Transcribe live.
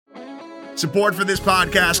Support for this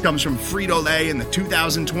podcast comes from Frito-Lay and the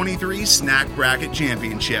 2023 Snack Bracket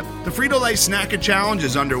Championship. The Frito-Lay Snack-It Challenge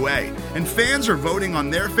is underway, and fans are voting on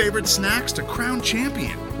their favorite snacks to crown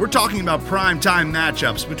champion. We're talking about prime-time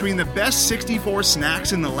matchups between the best 64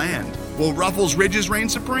 snacks in the land. Will Ruffles Ridges reign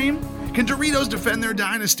supreme? Can Doritos defend their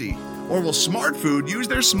dynasty? Or will Smart Food use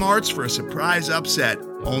their smarts for a surprise upset?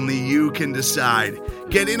 Only you can decide.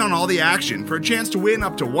 Get in on all the action for a chance to win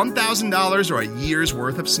up to $1,000 or a year's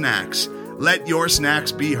worth of snacks. Let your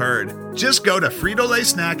snacks be heard. Just go to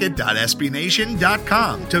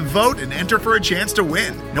fritolaysnacket.sbnation.com to vote and enter for a chance to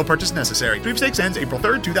win. No purchase necessary. Sweepstakes ends April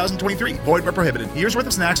 3rd, 2023. Void where prohibited. Year's worth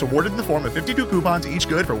of snacks awarded in the form of 52 coupons, each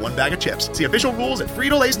good for one bag of chips. See official rules at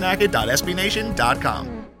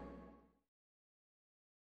fritolaysnacket.sbnation.com.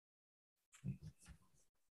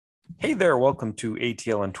 Hey there, welcome to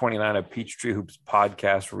ATL and 29 of Peachtree Hoops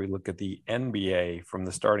podcast, where we look at the NBA from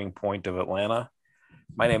the starting point of Atlanta.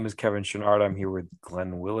 My name is Kevin Chenard. I'm here with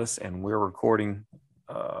Glen Willis, and we're recording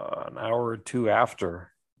an hour or two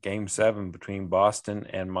after Game 7 between Boston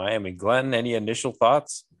and Miami. Glen, any initial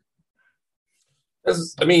thoughts?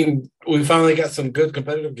 We finally got some good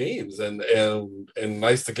competitive games, and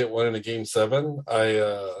nice to get one in a Game 7.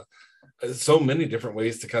 So many different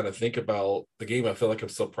ways to kind of think about the game. I feel like I'm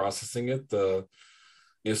still processing it. The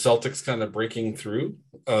Celtics kind of breaking through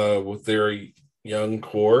with their young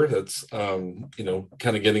core that's kind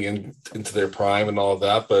of getting into their prime and all of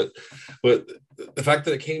that. But the fact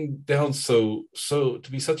that it came down so to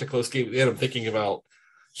be such a close game at the end, I'm thinking about,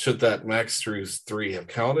 should that Max Strus 3 have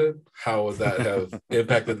counted? How would that have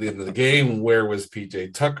impacted the end of the game? Where was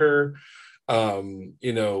PJ Tucker?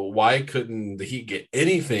 Why couldn't the Heat get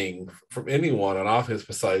anything from anyone on offense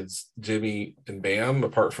besides Jimmy and Bam,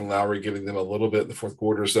 apart from Lowry giving them a little bit in the fourth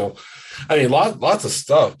quarter? So, lots of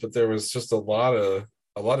stuff, but there was just a lot of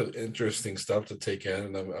interesting stuff to take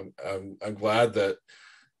in, and I'm glad that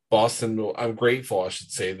Boston. I'm grateful, I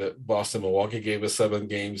should say, that Boston Milwaukee gave us 7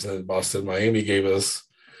 games and Boston Miami gave us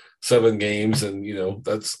 7 games, and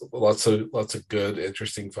that's lots of good,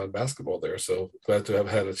 interesting, fun basketball there. So glad to have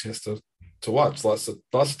had a chance to watch. Lots to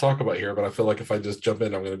talk about here, but I feel like if I just jump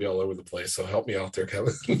in, I'm going to be all over the place. So help me out there,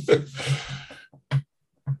 Kevin.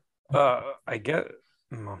 I get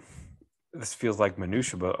this feels like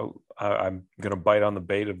minutia, but I'm going to bite on the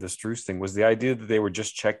bait of the Strus thing. Was the idea that they were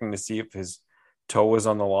just checking to see if his toe was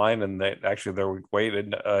on the line, and that actually they were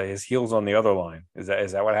waiting his heel's on the other line? Is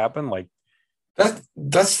that what happened? Like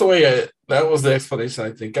that's the way that was the explanation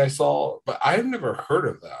I think I saw, but I've never heard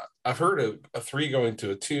of that. I've heard of a 3 going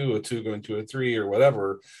to a 2 going to a 3, or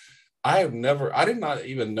whatever. I did not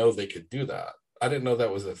even know they could do that. I didn't know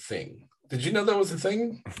that was a thing. Did you know that was a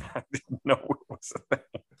thing? I didn't know it was a thing.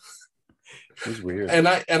 It was weird. And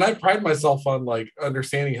I pride myself on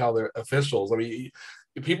understanding how they're officials.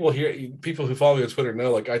 People who follow me on Twitter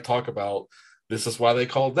know, I talk about, this is why they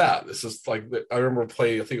called that. This is I remember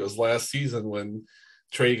I think it was last season when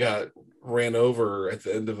Trey got ran over at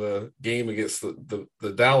the end of a game against the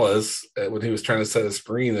Dallas when he was trying to set a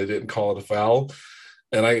screen. They didn't call it a foul.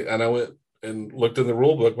 And I went and looked in the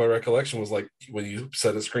rule book. My recollection was when you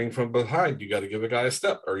set a screen from behind, you got to give a guy a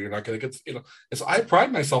step or you're not going to get, And so I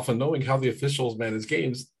pride myself in knowing how the officials manage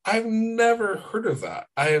games. I've never heard of that.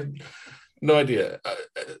 I have no idea.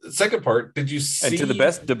 Second part, did you see? And to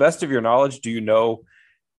the best of your knowledge, do you know?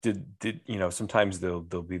 Did sometimes there'll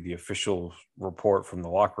be the official report from the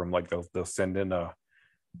locker room, they'll send in a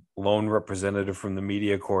lone representative from the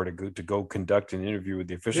media corps to go conduct an interview with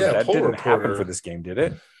the officials. Yeah, that didn't reporter. happen for this game, did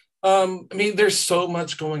it? There's so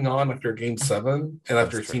much going on after Game 7 and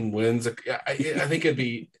after a team wins. I think it'd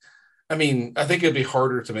be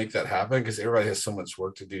harder to make that happen because everybody has so much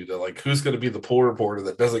work to do to who's going to be the poll reporter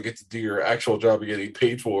that doesn't get to do your actual job of getting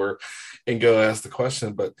paid for and go ask the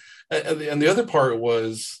question. But and the other part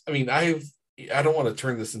was, I don't want to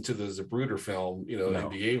turn this into the Zapruder film, no.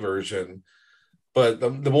 NBA version, but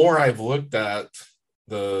the more I've looked at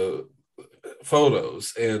the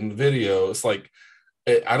photos and video, it's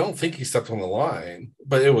I don't think he stepped on the line,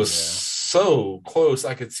 but it was so close.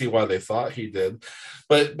 I could see why they thought he did.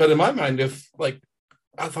 But in my mind,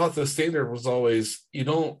 I thought the standard was always, you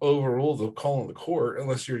don't overrule the call on the court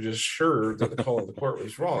unless you're just sure that the call on the court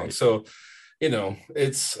was wrong. Right. So,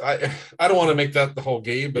 it's, I don't want to make that the whole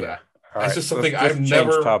game, but it's just something I've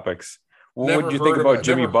never topics. What would you think about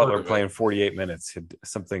Jimmy Butler playing 48 minutes?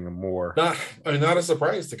 Something more. Not a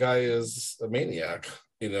surprise. The guy is a maniac,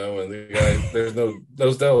 and the guy, there's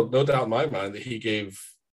no doubt in my mind that he gave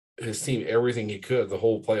his team everything he could the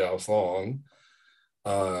whole playoffs long.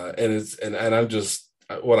 And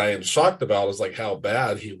what I am shocked about is like how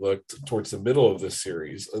bad he looked towards the middle of this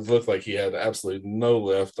series. It looked like he had absolutely no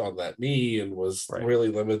lift on that knee and was really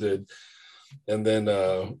limited. And then,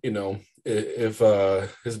 if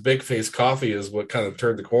his Big Face coffee is what kind of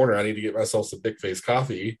turned the corner, I need to get myself some Big Face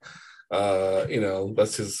coffee.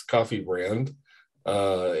 That's his coffee brand.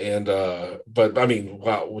 But I mean,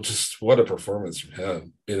 wow, just what a performance from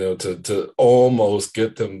him, to almost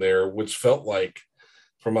get them there, which felt like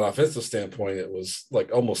from an offensive standpoint, it was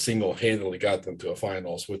like almost single-handedly got them to a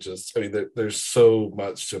finals, which is, I mean, there's so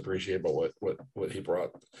much to appreciate about what he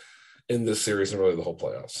brought in this series and really the whole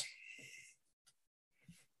playoffs.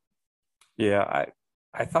 Yeah,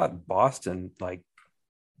 I thought Boston, like,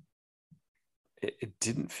 it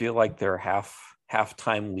didn't feel like their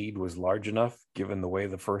halftime lead was large enough given the way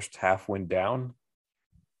the first half went down.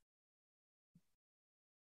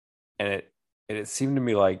 And it seemed to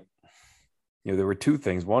me like, there were two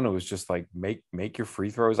things. One, it was just like make your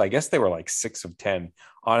free throws. I guess they were like 6 of 10.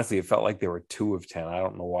 Honestly, it felt like they were 2 of 10. I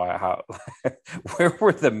don't know why. Where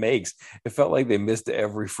were the makes? It felt like they missed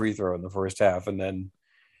every free throw in the first half, and then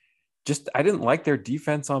I didn't like their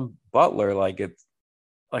defense on Butler. Like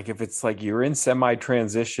if it's like you're in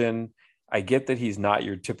semi-transition, I get that he's not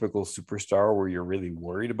your typical superstar where you're really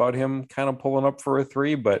worried about him kind of pulling up for a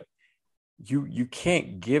three, but you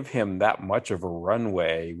can't give him that much of a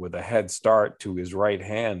runway with a head start to his right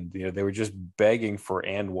hand. They were just begging for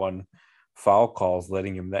and one foul calls,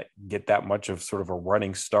 letting him get that much of sort of a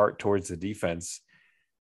running start towards the defense.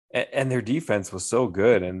 And their defense was so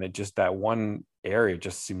good, and that one area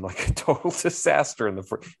just seemed like a total disaster in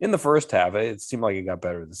the first half. It seemed like it got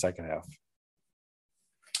better in the second half.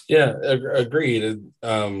 Yeah, agreed.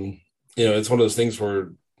 It's one of those things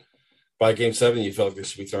where by game 7, you felt like they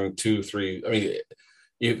should be throwing 2, 3. I mean,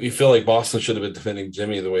 you feel like Boston should have been defending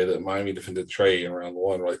Jimmy the way that Miami defended Trey in round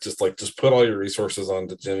 1, right? Just put all your resources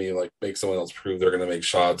onto Jimmy, like make someone else prove they're going to make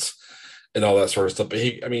shots and all that sort of stuff.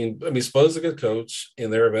 But Spo's a good coach,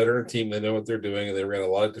 and they're a veteran team. They know what they're doing, and they ran a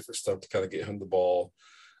lot of different stuff to kind of get him the ball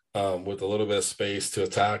with a little bit of space to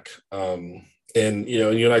attack. And you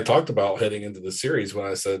and I talked about heading into the series when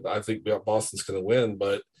I said I think Boston's going to win,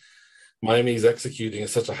 but Miami's executing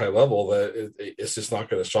at such a high level that it's just not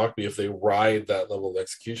going to shock me if they ride that level of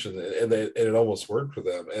execution, and it almost worked for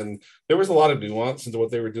them. And there was a lot of nuance into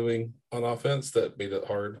what they were doing on offense that made it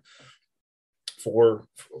hard for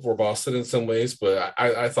Boston in some ways, but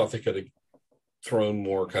I thought they could have thrown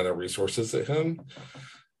more kind of resources at him.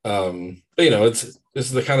 But this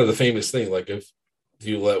is the kind of the famous thing, like if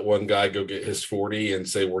you let one guy go get his 40 and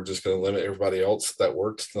say we're just going to limit everybody else, that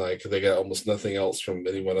works. Like they got almost nothing else from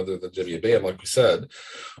anyone other than Jimmy and Bam, like we said.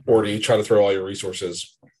 Or do you try to throw all your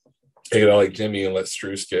resources, take it out like Jimmy and let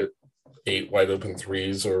Strus get 8 wide open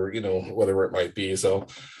threes or whatever it might be. So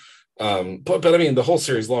but I mean the whole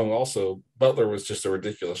series long also Butler was just a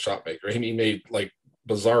ridiculous shot maker. He made like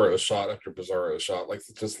bizarro shot after bizarro shot, like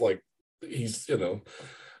just like he's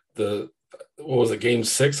what was it, game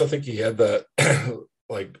 6? I think he had that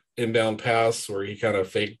like inbound pass where he kind of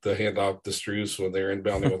faked the handoff to Strus when they were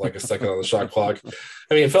inbounding with like a second on the shot clock.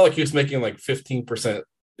 I mean, it felt like he was making like 15%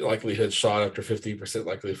 likelihood shot after 15%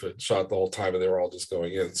 likelihood shot the whole time, and they were all just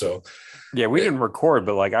going in. So yeah, we didn't record,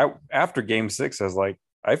 but like after game 6, I was like,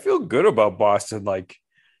 I feel good about Boston. Like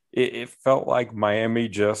it felt like Miami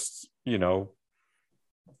just,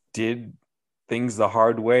 did things the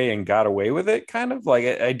hard way and got away with it, kind of. Like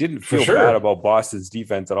I didn't feel bad about Boston's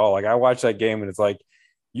defense at all. Like I watched that game and it's like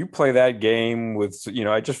you play that game with,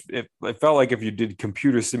 it felt like if you did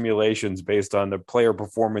computer simulations based on the player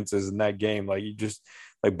performances in that game, like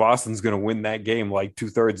Boston's going to win that game like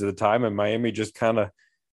 2/3 of the time, and Miami just kind of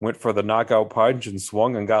went for the knockout punch and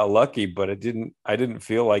swung and got lucky. But I didn't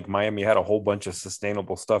feel like Miami had a whole bunch of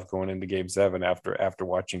sustainable stuff going into game 7 after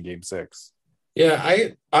watching game 6. Yeah,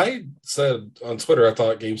 I said on Twitter I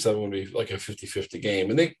thought game 7 would be like a 50-50 game.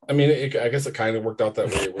 And I guess it kind of worked out that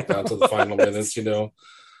way. It went down to the final minutes,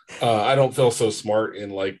 I don't feel so smart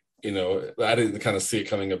in I didn't kind of see it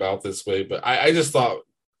coming about this way, but I just thought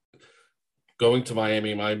going to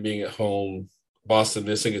Miami being at home, Boston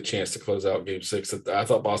missing a chance to close out game 6, I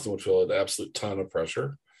thought Boston would feel an absolute ton of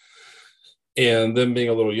pressure. And them being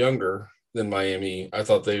a little younger than Miami, I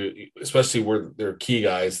thought they, especially where their key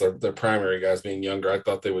guys, their primary guys being younger, I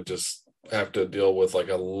thought they would just have to deal with like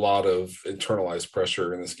a lot of internalized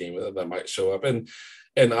pressure in this game that might show up.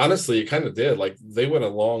 And honestly, it kind of did. Like they went a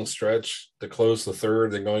long stretch to close the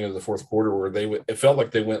third and going into the fourth quarter where it felt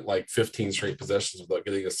like they went like 15 straight possessions without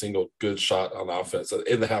getting a single good shot on offense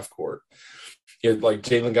in the half court. Like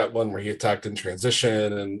Jalen got one where he attacked in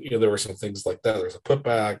transition, and there were some things like that. There's a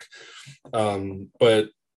putback, but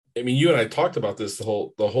I mean, you and I talked about this the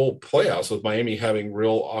whole playoffs with Miami having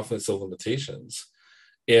real offensive limitations.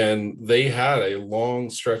 And they had a long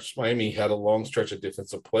stretch. Miami had a long stretch of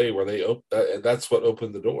defensive play where that's what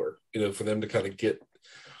opened the door, for them to kind of get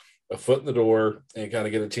a foot in the door and kind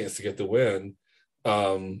of get a chance to get the win.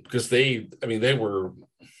 Because they were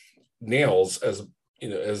nails,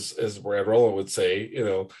 as Brad Rowland would say,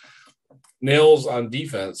 nails on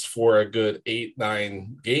defense for a good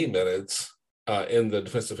 8-9 game minutes in the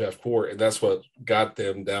defensive half court, and that's what got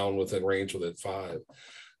them down within range within 5.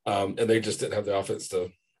 And they just didn't have the offense to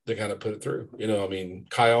kind of put it through.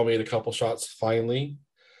 Kyle made a couple shots finally,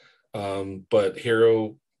 but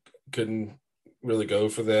Hero couldn't really go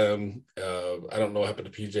for them. I don't know what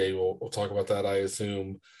happened to PJ. We'll talk about that, I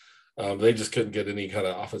assume. They just couldn't get any kind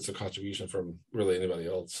of offensive contribution from really anybody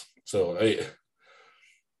else. So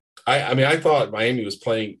I thought Miami looked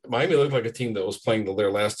like a team that was playing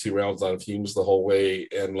their last 2 rounds on fumes the whole way,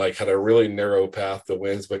 and like had a really narrow path to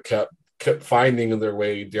wins, but kept finding their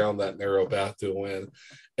way down that narrow path to a win,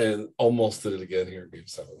 and almost did it again here in Game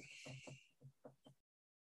 7.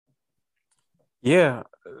 Yeah,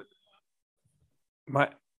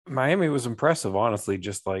 Miami was impressive, honestly.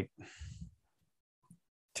 Just like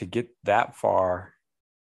to get that far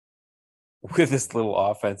with as little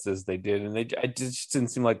offense as they did, and it just didn't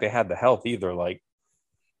seem like they had the health either. Like,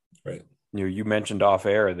 right, you mentioned off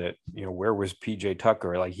air that where was PJ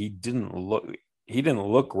Tucker? Like he didn't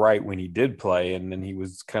look right when he did play, and then he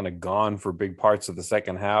was kind of gone for big parts of the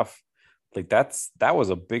second half. Like that was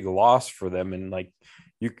a big loss for them, and like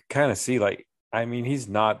you kind of see, like, I mean, he's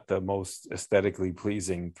not the most aesthetically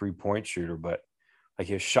pleasing 3-point shooter, but like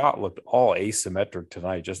his shot looked all asymmetric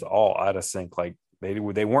tonight, just all out of sync. Like they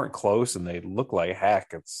weren't close, and they looked like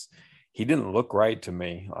heck. He didn't look right to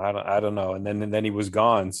me. I don't know. And then he was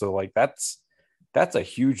gone. So like that's a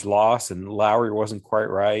huge loss. And Lowry wasn't quite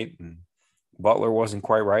right, and Butler wasn't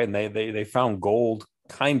quite right. And they found gold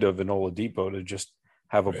kind of in Oladipo to just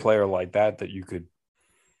have a player like that you could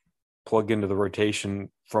plug into the rotation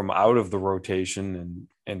from out of the rotation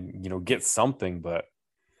and get something. But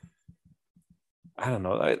I don't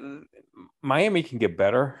know. Miami can get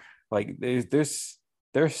better. Like there's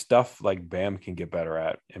stuff like Bam can get better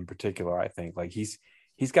at in particular. I think like he's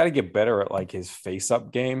got to get better at like his face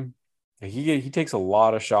up game. He takes a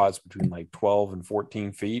lot of shots between like 12 and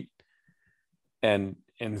 14 feet, and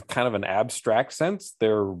in kind of an abstract sense,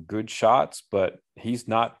 they're good shots, but he's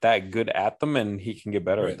not that good at them, and he can get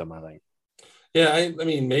better at them, I think. Yeah, I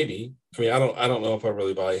mean, maybe. I mean, I don't know if I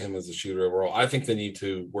really buy him as a shooter overall. I think they need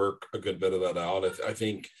to work a good bit of that out. I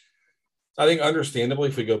think understandably,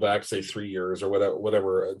 if we go back, say 3 years or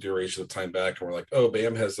whatever duration of time back, and we're like, oh,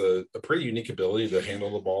 Bam has a pretty unique ability to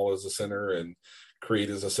handle the ball as a center and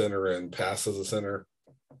create as a center and pass as a center.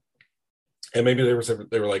 And maybe they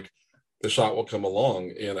were like, the shot will come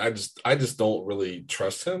along. And I just don't really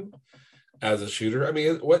trust him as a shooter. I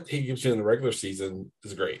mean, what he gives you in the regular season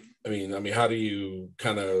is great. I mean, how do you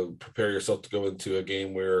kind of prepare yourself to go into a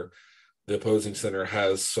game where the opposing center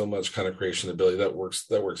has so much kind of creation ability? That works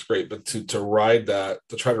great. But to try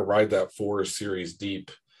to ride that 4 series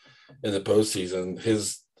deep in the postseason,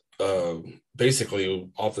 his basically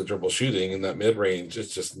off the dribble shooting in that mid range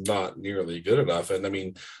is just not nearly good enough. And I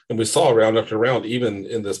mean, and we saw round after round, even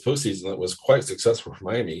in this postseason, that was quite successful for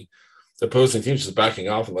Miami. The opposing team's just backing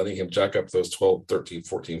off and letting him jack up those 12, 13,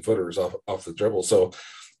 14 footers off the dribble. So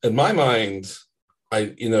in my mind,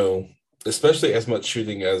 especially as much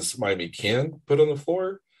shooting as Miami can put on the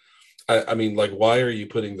floor, I mean, like, why are you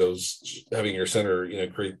having your center,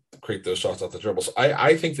 create those shots off the dribble? So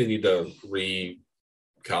I think they need to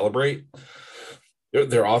recalibrate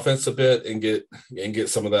their offense a bit and get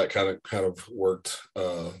some of that kind of worked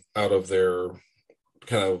out of their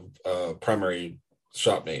kind of primary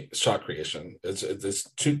shot creation. It's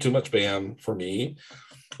too much Bam for me.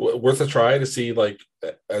 Worth a try to see, like,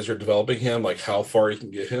 as you're developing him, like how far you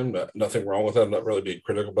can get him. Nothing wrong with that. I'm not really being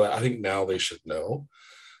critical, but I think now they should know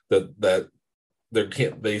that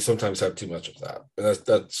they sometimes have too much of that, and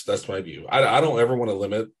that's my view. I don't ever want to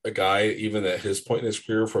limit a guy, even at his point in his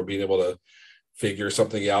career, from being able to figure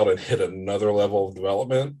something out and hit another level of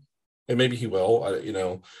development. And maybe he will,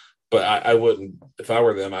 but I wouldn't. If I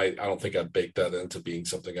were them, I don't think I'd bake that into being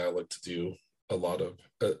something I look to do a lot of,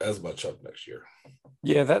 as much of next year.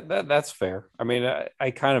 Yeah, that's fair. I mean,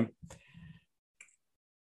 I kind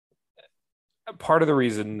of, part of the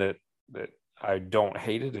reason that I don't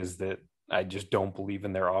hate it is that I just don't believe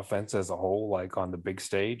in their offense as a whole, like on the big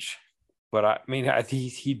stage. But I mean, I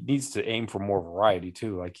think he needs to aim for more variety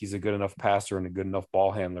too. Like, he's a good enough passer and a good enough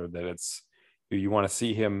ball handler that it's, You want to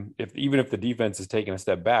see him, even if the defense is taking a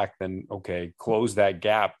step back, then okay, close that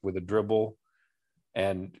gap with a dribble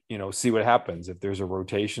and, see what happens. If there's a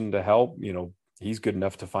rotation to help, he's good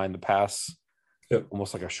enough to find the pass,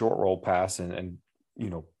 almost like a short roll pass and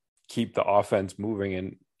keep the offense moving.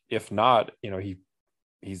 And if not,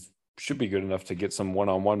 he's should be good enough to get some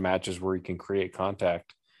one-on-one matches where he can create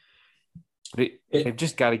contact. They've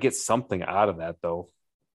just got to get something out of that, though,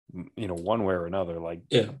 one way or another. I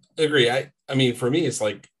agree. I mean, for me, it's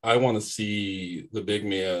like I want to see the big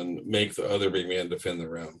man make the other big man defend the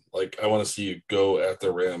rim. Like I want to see you go at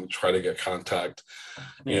the rim, try to get contact.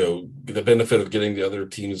 The benefit of getting the other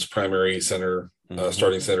team's primary center,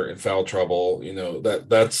 starting center in foul trouble.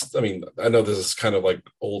 That's. I mean, I know this is kind of like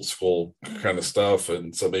old school kind of stuff,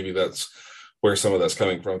 and so maybe that's where some of that's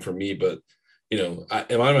coming from for me. But in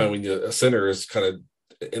my mind, when a center is kind of,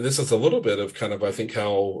 and this is a little bit of kind of, I think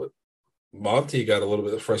how Monty got a little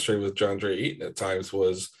bit frustrated with John-Dre Eaton at times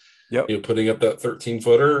was, putting up that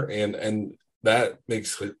 13-footer and that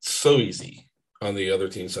makes it so easy on the other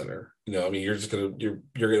team center. I mean, you're just you're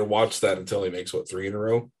gonna watch that until he makes 3 in a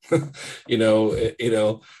row,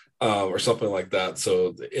 or something like that.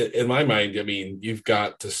 So in my mind, I mean, you've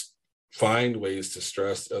got to find ways to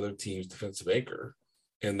stress the other team's defensive anchor.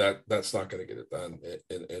 And that's not going to get it done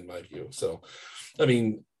in my view. So, I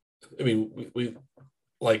mean, we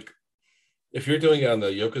like if you're doing it on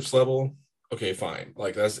the Jokic level, okay, fine.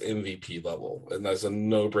 Like that's MVP level, and that's a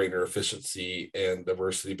no-brainer efficiency and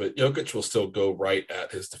diversity. But Jokic will still go right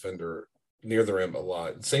at his defender near the rim a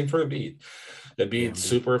lot. Same for Embiid. Embiid's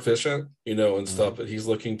super efficient, and stuff. But he's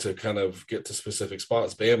looking to kind of get to specific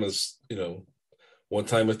spots. Bam is, one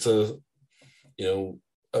time it's a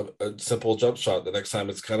simple jump shot. The next time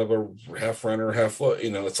it's kind of a half runner, half foot.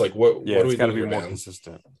 It's like what do we do? Be more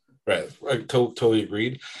consistent. Right. I totally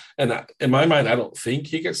agreed. And in my mind, I don't think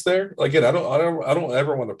he gets there. Like, again, I don't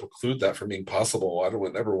ever want to preclude that from being possible. I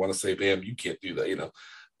don't ever want to say, "Bam, you can't do that."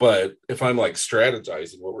 But if I'm like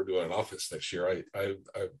strategizing what we're doing in offense next year, I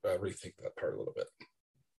rethink that part a little bit.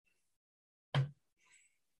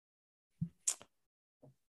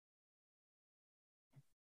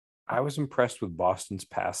 I was impressed with Boston's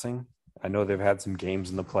passing. I know they've had some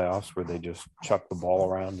games in the playoffs where they just chuck the ball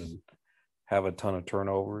around and have a ton of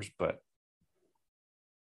turnovers, but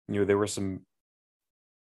there were some,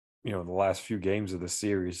 the last few games of the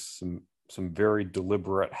series, some very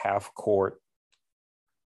deliberate half court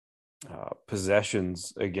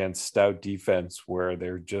possessions against stout defense where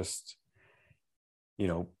they're just,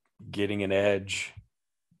 getting an edge,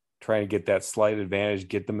 trying to get that slight advantage,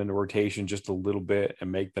 get them into rotation just a little bit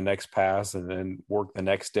and make the next pass and then work the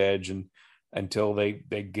next edge and until they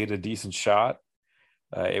get a decent shot.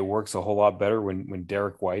 It works a whole lot better when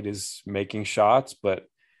Derek White is making shots. But,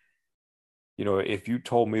 if you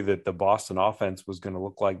told me that the Boston offense was going to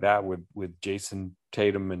look like that with Jason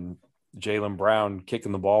Tatum and Jaylen Brown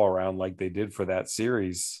kicking the ball around like they did for that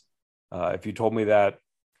series, if you told me that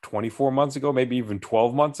 24 months ago, maybe even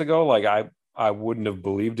 12 months ago, like I wouldn't have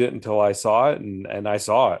believed it until I saw it, and I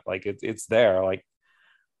saw it. Like it's there. Like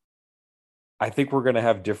I think we're going to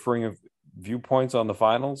have differing viewpoints on the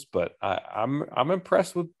finals, but I'm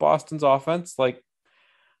impressed with Boston's offense. Like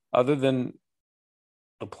other than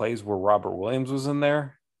the plays where Robert Williams was in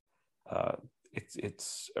there,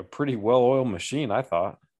 it's a pretty well-oiled machine, I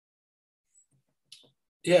thought.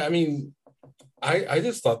 Yeah, I mean, I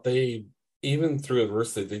just thought they, even through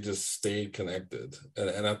adversity, they just stayed connected.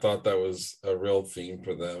 And I thought that was a real theme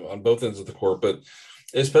for them on both ends of the court, but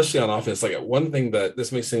especially on offense. Like one thing that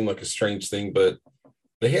this may seem like a strange thing, but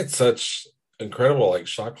they had such incredible like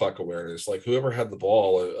shot clock awareness. Like whoever had the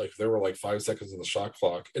ball, like there were like 5 seconds in the shot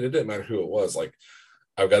clock, and it didn't matter who it was. Like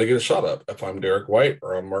I've got to get a shot up. If I'm Derek White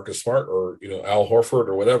or I'm Marcus Smart or Al Horford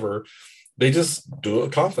or whatever, they just do it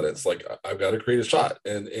with confidence. Like I've got to create a shot,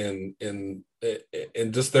 and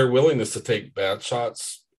just their willingness to take bad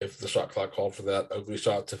shots if the shot clock called for that, ugly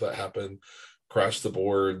shots if that happened, crash the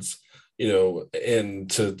boards,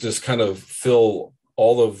 and to just kind of fill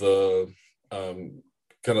all of the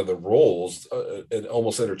kind of the roles and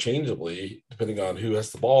almost interchangeably depending on who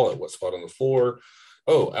has the ball at what spot on the floor.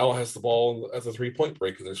 Oh, Al has the ball at the 3-point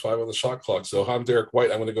break and there's 5 on the shot clock. So I'm Derek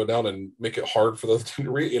White. I'm going to go down and make it hard for the other team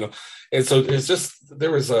to read, And so it's just,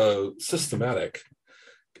 there was a systematic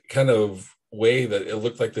kind of way that it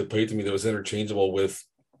looked like they played to me that was interchangeable with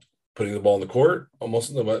putting the ball in the court,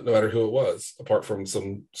 almost no matter who it was, apart from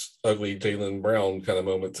some ugly Jaylen Brown kind of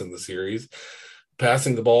moments in the series.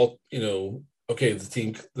 Passing the ball, okay,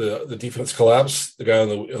 the defense collapsed. The guy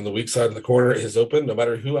on the weak side of the corner is open. No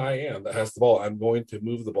matter who I am that has the ball, I'm going to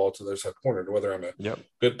move the ball to their side corner, whether I'm a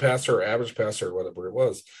good passer or average passer or whatever it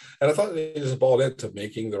was. And I thought they just balled into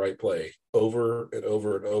making the right play over and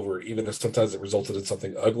over and over, even if sometimes it resulted in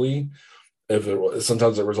something ugly.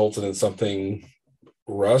 Sometimes it resulted in something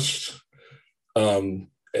rushed.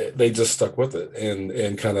 They just stuck with it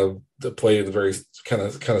and kind of play in a very kind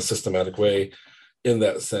of systematic way in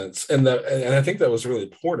that sense. And I think that was really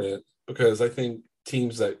important, because I think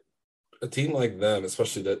a team like them,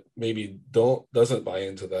 especially that maybe doesn't buy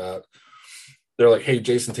into that, they're like, hey,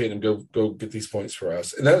 Jason Tatum, go get these points for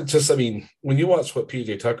us. And that just, I mean, when you watch what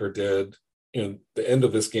PJ Tucker did, the end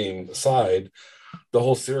of this game aside, the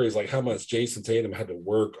whole series, like how much Jason Tatum had to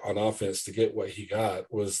work on offense to get what he got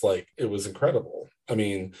was like, it was incredible. I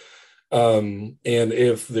mean, and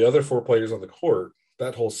if the other four players on the court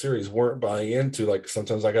that whole series weren't buying into, like,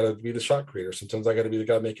 sometimes I got to be the shot creator, sometimes I got to be the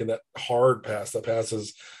guy making that hard pass that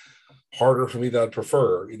passes harder for me than I'd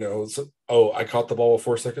prefer. I caught the ball with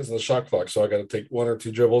 4 seconds in the shot clock, so I got to take 1 or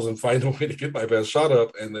 2 dribbles and find a way to get my best shot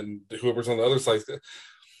up, and then whoever's on the other side.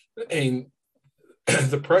 And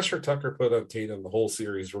the pressure Tucker put on Tatum the whole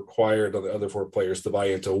series required on the other 4 players to buy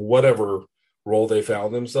into whatever role they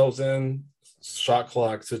found themselves in, shot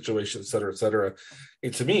clock situation, et cetera, et cetera.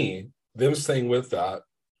 And to me, them staying with that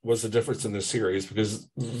was the difference in this series, because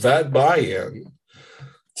that buy-in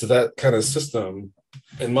to that kind of system,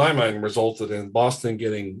 in my mind, resulted in Boston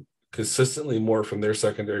getting consistently more from their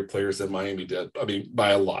secondary players than Miami did. I mean, by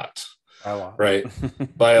a lot. Right?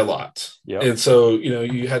 By a lot. Yep. And so,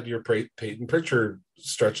 you had your Peyton Pritchard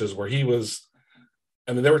stretches where he was,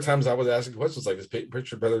 I mean, there were times I was asking questions like, is Peyton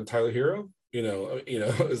Pritchard better than Tyler Hero?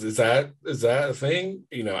 Is that a thing?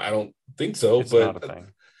 I don't think so. It's but not a thing.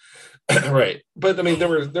 Right. But I mean,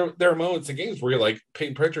 there are moments in games where you're like,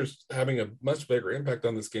 Peyton Pritchard's having a much bigger impact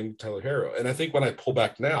on this game than Tyler Hero. And I think when I pull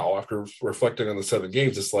back now, after reflecting on the 7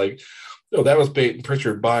 games, it's like, that was Peyton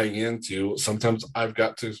Pritchard buying into, sometimes I've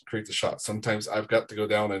got to create the shot. Sometimes I've got to go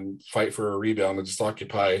down and fight for a rebound and just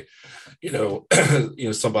occupy,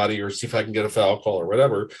 somebody, or see if I can get a foul call or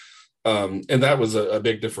whatever. And that was a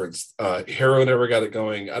big difference. Hero never got it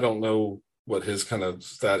going. I don't know what his kind of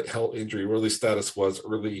health injury really status was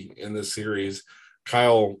early in this series.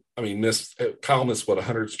 Kyle missed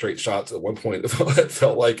 100 straight shots at one point. It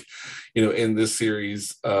felt like, in this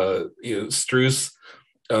series, Strus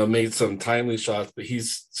made some timely shots, but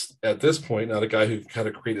he's at this point not a guy who kind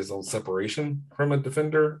of create his own separation from a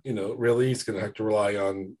defender. Really, he's going to have to rely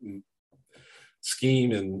on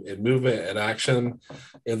scheme and movement and action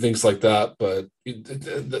and things like that. But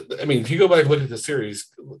if you go back and look at the series,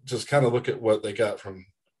 just kind of look at what they got from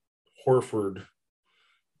Horford,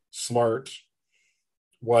 Smart,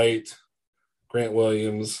 White, Grant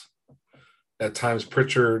Williams, at times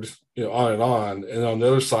Pritchard, on and on. And on the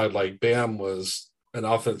other side, like Bam was an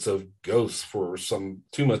offensive ghost for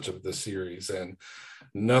too much of the series, and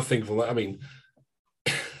nothing from,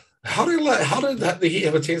 how did he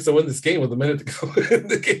have a chance to win this game with a minute to go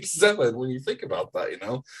into game 7 when you think about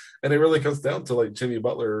that, And it really comes down to like Jimmy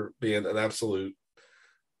Butler being an absolute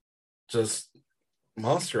just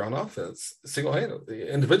monster on offense, single-handedly,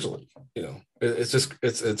 individually. It's just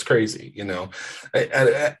it's crazy.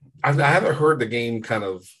 I haven't heard the game kind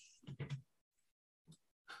of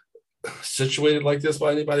situated like this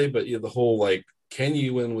by anybody, but the whole, like, can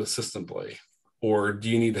you win with system play, or do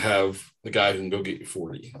you need to have the guy who can go get you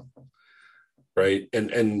 40, right?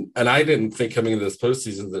 And I didn't think coming into this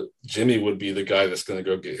postseason that Jimmy would be the guy that's going to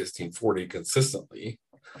go get his team 40 consistently.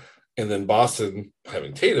 And then Boston,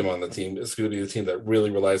 having Tatum on the team, is going to be the team that really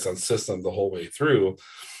relies on system the whole way through.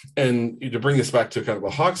 And to bring this back to kind of a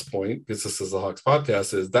Hawks point, because this is a Hawks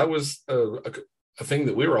podcast, is that was a thing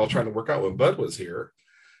that we were all trying to work out when Bud was here.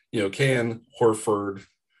 Can Horford,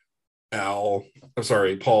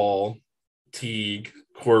 Paul, Teague,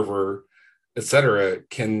 Corver, etc.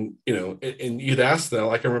 can, and you'd ask them,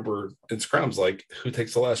 like I remember in scrums, like, who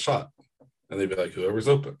takes the last shot? And they'd be like, whoever's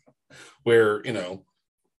open. Where,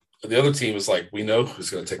 the other team is like, we know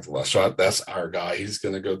who's going to take the last shot. That's our guy. He's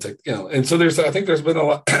going to go take, And so I think there's been a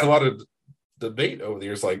lot of debate over the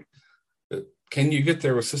years, like, can you get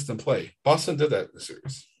there with system play? Boston did that in the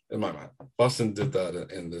series, in my mind. Boston did that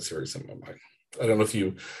in the series, in my mind. I don't know if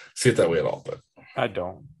you see it that way at all, but I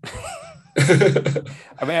don't.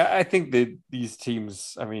 I think that these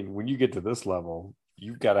teams, when you get to this level,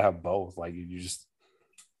 you've got to have both. Like,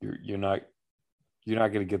 you're not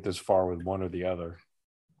going to get this far with one or the other.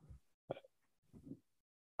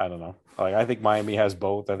 I don't know. Like, I think Miami has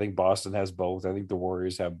both. I think Boston has both. I think the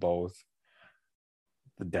Warriors have both.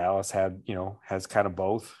 The Dallas has kind of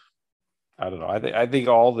both. I don't know. I think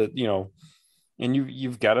all that, and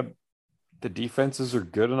you've got to, the defenses are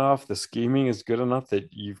good enough, the scheming is good enough that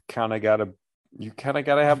you've kind of got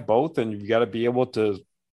to have both, and you've got to be able to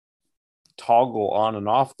toggle on and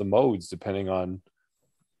off the modes depending on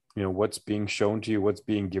what's being shown to you, what's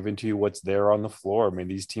being given to you, what's there on the floor. I mean,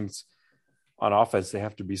 these teams on offense, they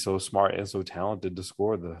have to be so smart and so talented to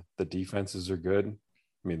score. The defenses are good.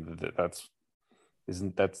 I mean, that's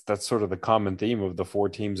sort of the common theme of the four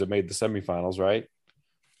teams that made the semifinals, right?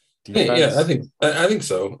 Defense. Yeah, I think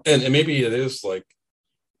so. And maybe it is like,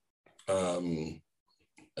 I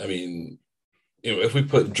mean, if we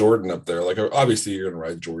put Jordan up there, like obviously you're gonna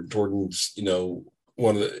ride Jordan. Jordan's,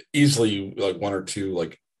 one of the easily like one or two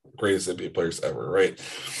like greatest NBA players ever, right?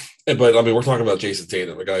 But I mean, we're talking about Jason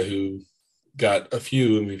Tatum, a guy who got a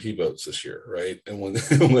few MVP votes this year, right? And one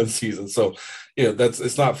season. So,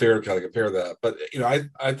 it's not fair to kind of compare that. But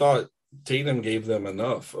I thought Tatum gave them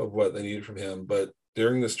enough of what they needed from him, but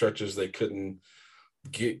during the stretches they couldn't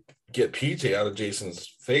get PJ out of Jason's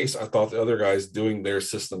face. I thought the other guys doing their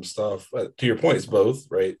system stuff, to your point, it's both,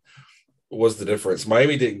 right, was the difference.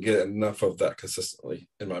 Miami didn't get enough of that consistently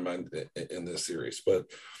in my mind in this series. But,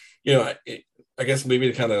 I guess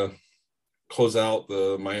maybe to kind of close out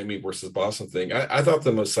the Miami versus Boston thing, I thought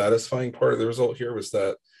the most satisfying part of the result here was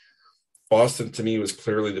that Boston, to me, was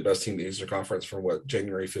clearly the best team in the Eastern Conference from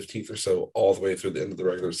January 15th or so, all the way through the end of the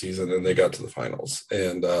regular season, and they got to the finals.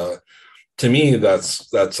 And to me, that's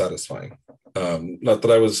satisfying. Not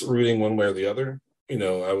that I was rooting one way or the other.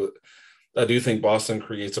 I do think Boston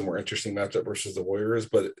creates a more interesting matchup versus the Warriors,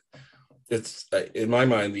 but it's, in my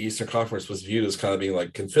mind, the Eastern Conference was viewed as kind of being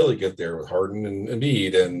like, can Philly get there with Harden and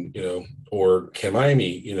Embiid, and or can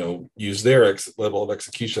Miami use their level of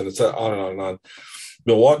execution? It's on and on and on.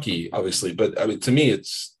 Milwaukee, obviously, but I mean, to me,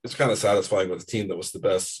 it's kind of satisfying with a team that was the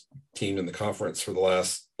best team in the conference for the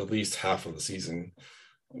last at least half of the season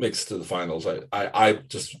makes it to the finals. I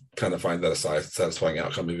just kind of find that a satisfying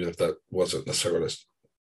outcome, even if that wasn't necessarily what I was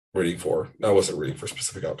rooting for. I wasn't rooting for a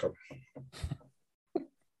specific outcome.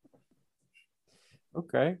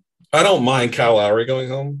 Okay. I don't mind Kyle Lowry going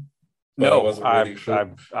home. No,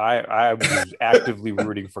 I was actively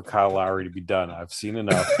rooting for Kyle Lowry to be done. I've seen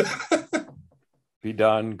enough. Be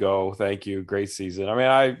done. Go. Thank you. Great season.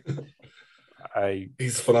 I mean,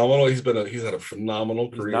 he's phenomenal. He's had a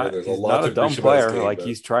phenomenal career. There's a lot of dumb player. Game,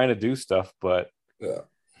 he's trying to do stuff, but yeah,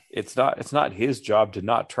 it's not his job to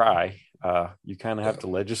not try. You kind of have to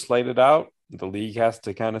legislate it out. The league has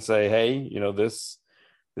to kind of say, hey, this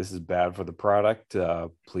is bad for the product.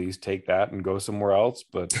 Please take that and go somewhere else.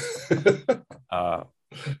 But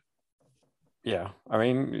yeah, I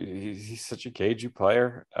mean, he's such a cagey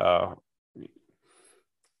player.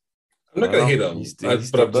 I'm not gonna hate him. He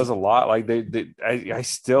still does a lot. Like I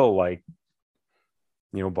still like,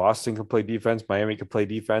 Boston can play defense, Miami can play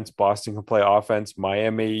defense, Boston can play offense.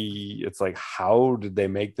 Miami, it's like, how did they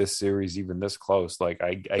make this series even this close? Like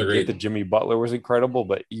I get that Jimmy Butler was incredible,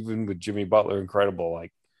 but even with Jimmy Butler incredible,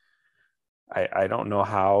 like I don't know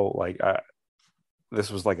how, like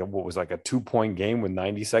this was like a 2-point game with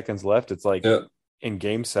 90 seconds left. It's like in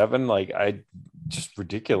game 7, like just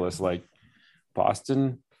ridiculous. Like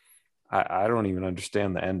Boston, I don't even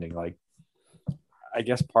understand the ending. Like, I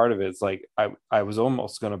guess part of it is like, I was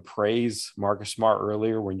almost going to praise Marcus Smart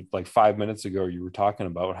earlier when, like 5 minutes ago, you were talking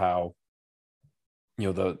about how,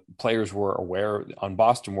 the players were aware on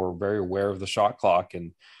Boston were very aware of the shot clock.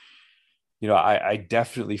 And, I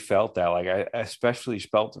definitely felt that. Like, I especially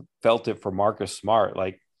felt it for Marcus Smart.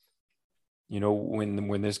 Like,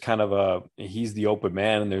 when there's kind of he's the open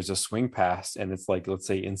man and there's a swing pass and it's like, let's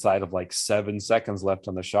say inside of like 7 seconds left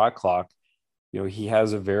on the shot clock, he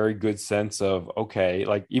has a very good sense of, okay,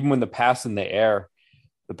 like even when the passes in the air,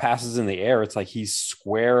 it's like he's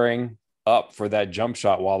squaring up for that jump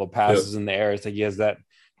shot while the pass is in the air. It's like he has that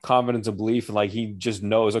confidence and belief, and like he just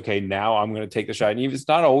knows, okay, now I'm going to take the shot. And even it's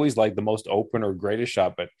not always like the most open or greatest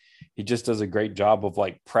shot, but he just does a great job of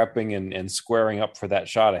like prepping and squaring up for that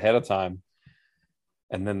shot ahead of time.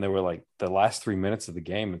 And then they were like the last 3 minutes of the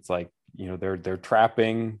game, it's like, they're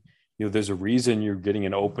trapping, there's a reason you're getting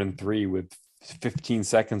an open 3 with 15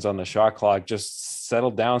 seconds on the shot clock. Just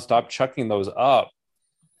settle down, stop chucking those up.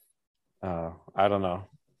 I don't know.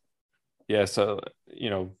 Yeah. So,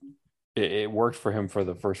 it worked for him for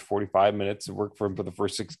the first 45 minutes. It worked for him for the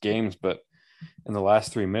first 6 games, but in the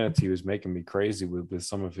last 3 minutes, he was making me crazy with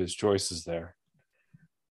some of his choices there.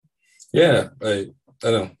 Yeah. I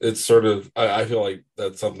know it's sort of, I feel like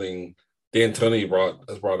that's something D'Antoni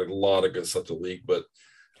has brought a lot of good stuff to the league, but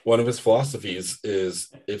one of his philosophies is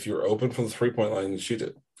if you're open from the 3-point line, you shoot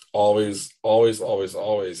it. Always, always, always,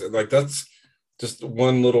 always. And like, that's, just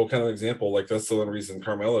one little kind of example, like that's the one reason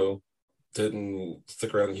Carmelo didn't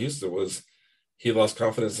stick around in Houston was he lost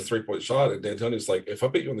confidence in the 3-point shot. And D'Antoni's like, if I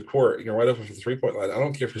put you on the court, you're right up for the 3-point line. I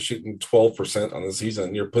don't care if you're shooting 12% on the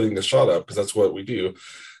season. You're putting the shot up because that's what we do.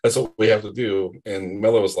 That's what we have to do. And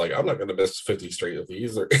Melo was like, I'm not going to miss 50 straight of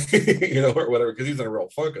these or, or whatever, because he's in a real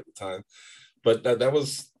funk at the time. But that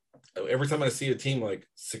was every time I see a team like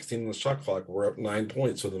 16 on the shot clock, we're up 9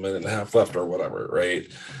 points with a minute and a half left or whatever, right?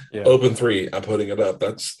 Yeah. Open three, I'm putting it up.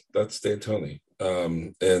 That's D'Antoni.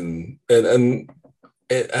 And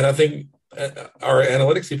I think our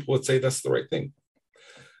analytics people would say that's the right thing.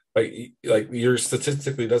 Like you're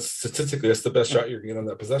statistically that's the best shot you're getting on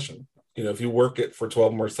that possession. If you work it for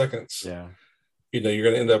 12 more seconds,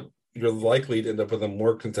 you're likely to end up with a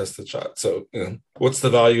more contested shot. So, what's the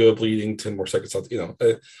value of bleeding 10 more seconds out?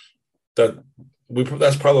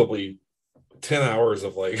 That's probably 10 hours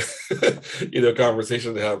of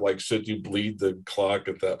conversation to have, should you bleed the clock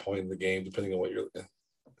at that point in the game, depending on what you're.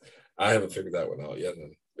 I haven't figured that one out yet.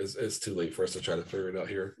 And it's too late for us to try to figure it out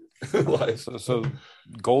here. So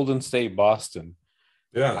Golden State, Boston.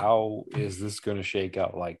 Yeah. How is this going to shake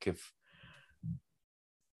out?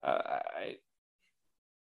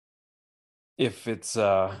 If it's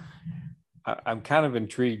I'm kind of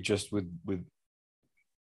intrigued just with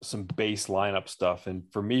some base lineup stuff.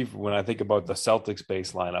 And for me, when I think about the Celtics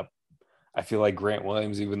base lineup, I feel like Grant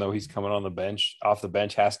Williams, even though he's coming off the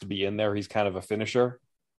bench, has to be in there. He's kind of a finisher.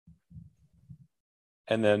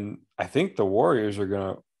 And then I think the Warriors are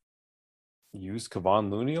going to use Kevon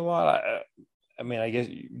Looney a lot. I guess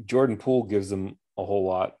Jordan Poole gives them a whole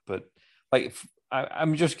lot, but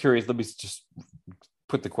I'm just curious. Let me just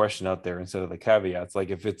put the question out there instead of the caveats.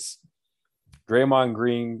 If it's Draymond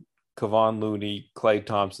Green, Kevon Looney, Klay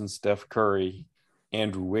Thompson, Steph Curry,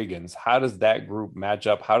 Andrew Wiggins, how does that group match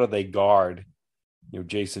up? How do they guard,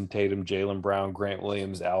 Jason Tatum, Jaylen Brown, Grant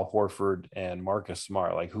Williams, Al Horford, and Marcus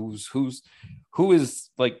Smart? Who is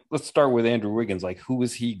let's start with Andrew Wiggins. Who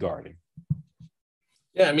is he guarding?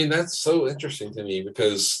 Yeah, that's so interesting to me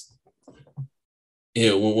because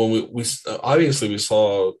when we obviously we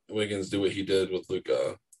saw Wiggins do what he did with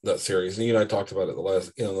Luka that series, and I talked about it the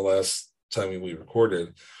last time we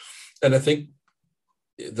recorded, and I think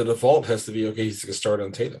the default has to be okay. He's going to start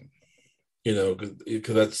on Tatum,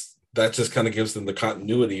 because that just kind of gives them the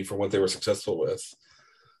continuity from what they were successful with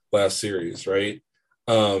last series, right?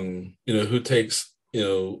 Who takes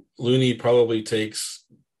Looney probably takes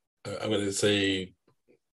I'm going to say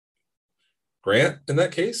Grant in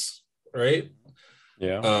that case, right?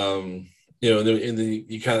 Yeah. And then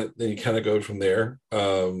you kind of go from there.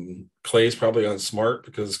 Clay's probably on Smart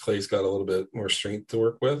because Clay's got a little bit more strength to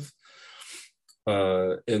work with.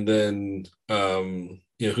 And then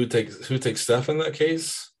who takes Steph in that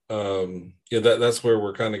case? That's where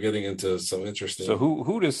we're kind of getting into some interesting. So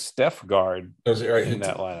who does Steph guard in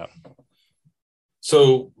that lineup?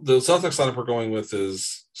 So the Celtics lineup we're going with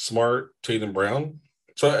is Smart, Tatum, Brown.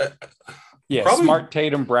 So probably Smart,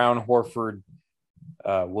 Tatum, Brown, Horford,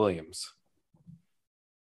 Williams.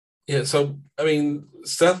 Yeah, so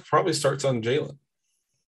Steph probably starts on Jaylen.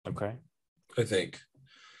 Okay, I think.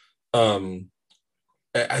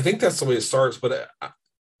 I think that's the way it starts, but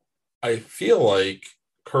I feel like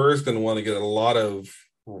Kerr is going to want to get a lot of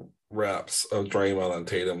reps of Draymond on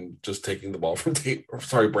Tatum just taking the ball from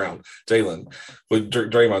Jaylen, with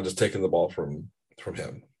Draymond just taking the ball from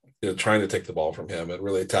him. Trying to take the ball from him and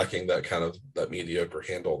really attacking that mediocre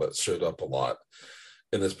handle that showed up a lot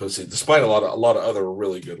in this postseason, despite a lot of other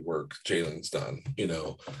really good work Jaylen's done, in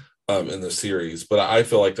the series. But I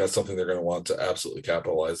feel like that's something they're going to want to absolutely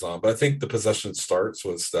capitalize on. But I think the possession starts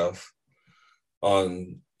with Steph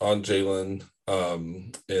on Jaylen,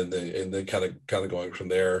 and then kind of going from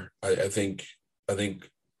there. I think the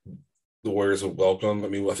Warriors will welcome.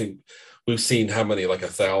 I think we've seen how many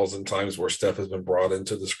 1,000 times where Steph has been brought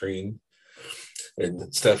into the screen,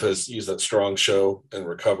 and Steph has used that strong show and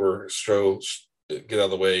recover, get out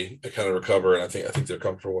of the way and kind of recover. And I think they're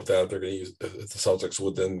comfortable with that. They're going to use, if the Celtics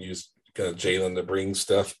would then use kind of Jaylen to bring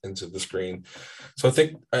Steph into the screen. So I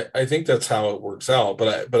think that's how it works out.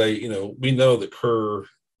 But we know that Kerr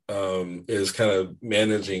is kind of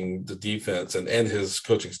managing the defense and his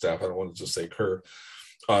coaching staff. I don't want to just say Kerr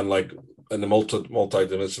on in a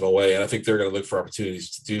multi-dimensional way. And I think they're going to look for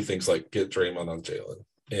opportunities to do things like get Draymond on Jaylen.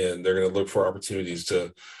 And they're going to look for opportunities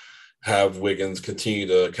to have Wiggins continue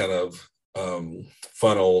to kind of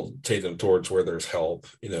funnel Tatum towards where there's help,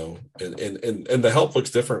 and the help looks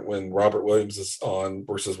different when Robert Williams is on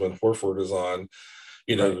versus when Horford is on,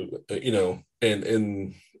 and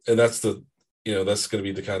that's that's going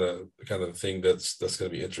to be the kind of thing that's going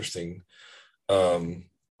to be interesting.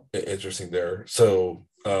 interesting there. So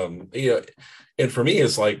and for me,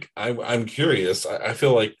 it's like I'm curious. I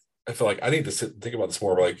feel like I need to sit and think about this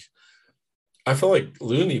more. Like I feel like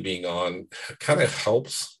Looney being on kind of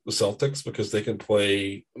helps the Celtics because they can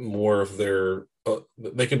play more of their.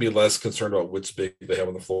 They can be less concerned about which big they have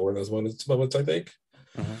on the floor in those moments. I think,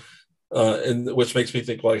 and which makes me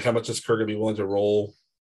think like, how much is Kerr going to be willing to roll?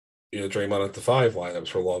 Draymond at the 5 lineups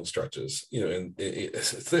for long stretches. And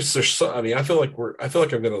there's so. I mean, I feel like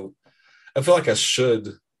I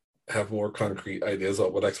should have more concrete ideas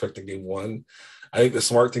on what I expect in game 1. I think the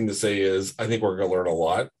smart thing to say is I think we're going to learn a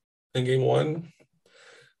lot in game 1.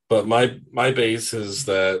 But my base is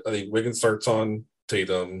that I think Wiggins starts on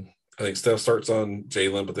Tatum. I think Steph starts on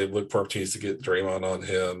Jalen, but they look for opportunities to get Draymond on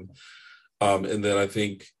him. And then I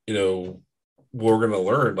think, we're going to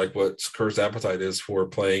learn like what Kerr's appetite is for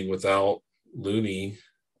playing without Looney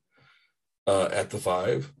at the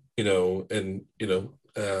 5, and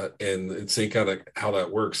seeing kind of how that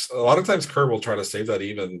works. A lot of times Kerr will try to save that,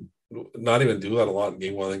 even not even do that a lot in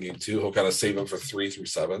game 1 and game 2. He'll kind of save them for 3 through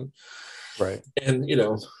 7. Right. And,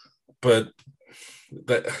 but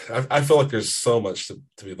that I feel like there's so much to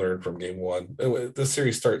be learned from game 1. The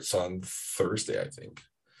series starts on Thursday, I think.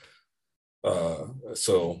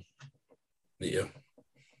 So yeah,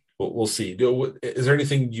 we'll see. Is there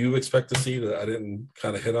anything you expect to see that I didn't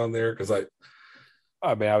kind of hit on there? Because I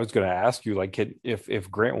mean, I was going to ask you, like,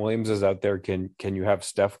 if Grant Williams is out there, can you have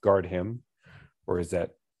Steph guard him, or is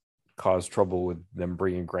that cause trouble with them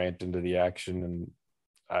bringing Grant into the action?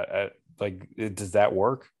 And does that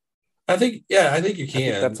work? I think you can. I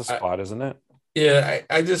think that's a spot, isn't it? Yeah,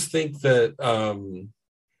 I just think that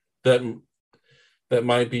that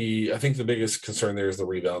might be. I think the biggest concern there is the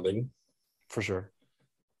rebounding. For sure.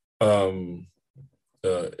 And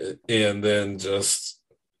then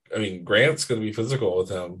Grant's going to be physical with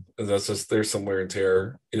him, and that's just there's some wear and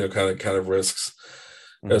tear, kind of risks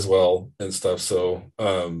as well and stuff. So,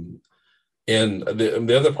 and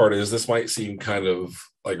the other part is this might seem kind of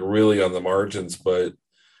like really on the margins, but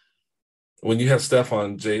when you have Steph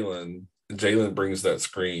on Jalen brings that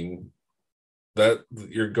screen, that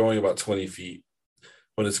you're going about 20 feet.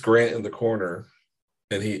 When it's Grant in the corner,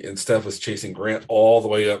 and Steph is chasing Grant all the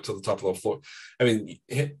way up to the top of the floor. I mean,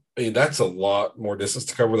 that's a lot more distance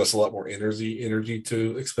to cover. That's a lot more energy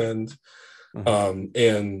to expend.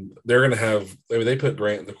 And they're going to have. I mean, they put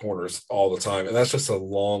Grant in the corners all the time, and that's just a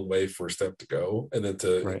long way for Steph to go. And then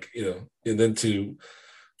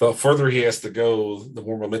the further he has to go, the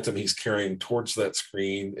more momentum he's carrying towards that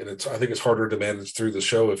screen. And I think it's harder to manage through the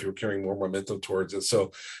show if you're carrying more momentum towards it.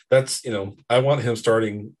 So that's, I want him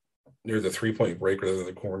starting near the 3-point break rather than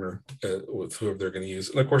the corner with whoever they're going to use.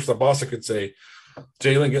 And of course, the boss could say,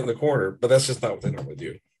 Jalen, get in the corner, but that's just not what they normally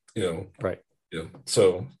do, Right.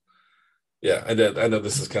 So yeah, I know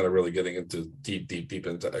this is kind of really getting into deep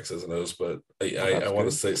into X's and O's, but I want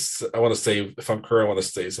to save, if I'm Kerr, I want to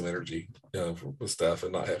save some energy, with Steph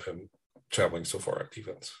and not have him traveling so far at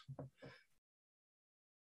defense.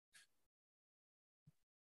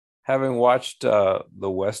 Having watched the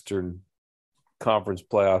Western Conference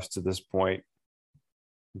playoffs to this point,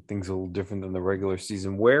 things a little different than the regular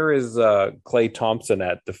season. Where is Klay Thompson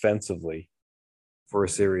at defensively for a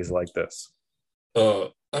series like this? He's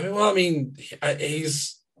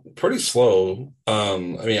pretty slow.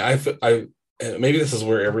 Maybe this is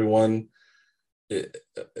where everyone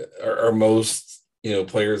are most,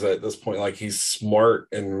 players at this point. Like, he's smart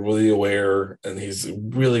and really aware, and he's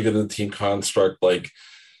really good in the team construct. Like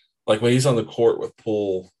when he's on the court with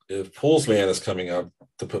Poole, if Poole's man is coming up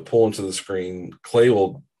to put Poole into the screen, Klay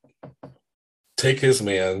will take his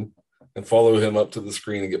man and follow him up to the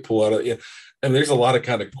screen and get Poole out of it. And there's a lot of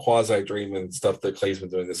kind of quasi Draymond stuff that Klay's been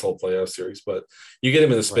doing this whole playoff series, but you get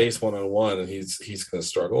him in the space one-on-one and he's going to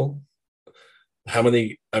struggle.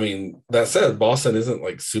 That said, Boston isn't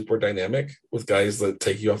like super dynamic with guys that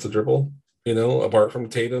take you off the dribble, apart from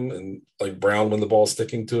Tatum and like Brown when the ball's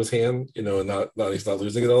sticking to his hand, and he's not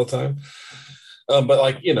losing it all the time.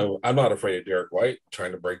 But I'm not afraid of Derek White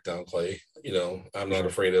trying to break down Klay. I'm not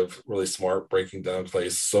afraid of really smart breaking down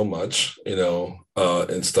Klay so much,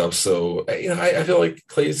 and stuff. So, I feel like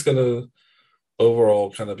Klay's going to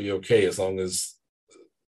overall kind of be okay as long as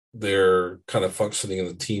they're kind of functioning in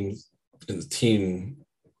the team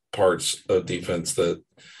parts of defense that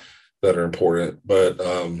are important. But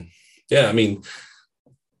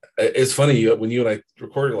it's funny when you and I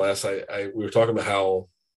recorded last, we were talking about how,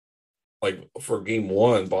 like, for game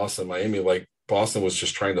 1, Boston, Miami, like Boston was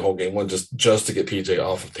just trying to hold game 1 just to get PJ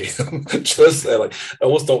off of Tatum. Just that, like, I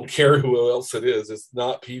almost don't care who else it is. It's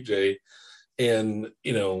not PJ. And,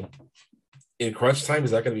 in crunch time,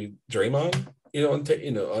 is that going to be Draymond? on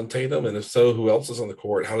Tatum, and if so, who else is on the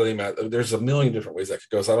court? How do they match? There's a million different ways that could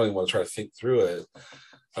go. So I don't even want to try to think through it.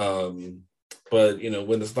 But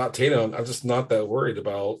when it's not Tatum, I'm just not that worried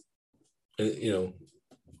about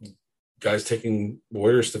guys taking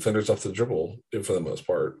Warriors defenders off the dribble for the most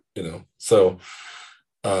part. So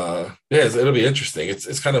it'll be interesting.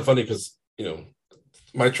 It's kind of funny because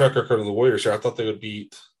my track record of the Warriors here, I thought they would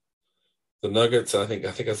beat the Nuggets. I think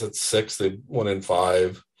I said 6. They won in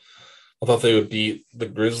 5. I thought they would beat the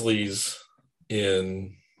Grizzlies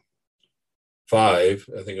in 5.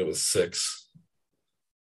 I think it was 6.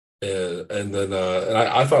 And then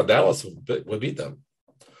I thought Dallas would beat them.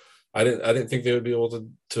 I didn't think they would be able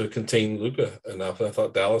to contain Luka enough. And I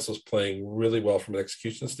thought Dallas was playing really well from an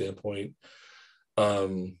execution standpoint.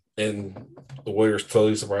 And the Warriors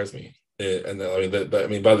totally surprised me. And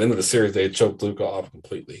by the end of the series, they had choked Luka off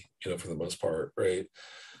completely, for the most part, right?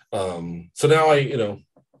 So now I don't.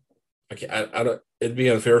 It'd be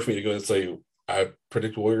unfair for me to go and say I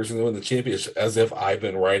predict Warriors are going to win the championship as if I've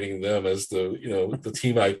been writing them as the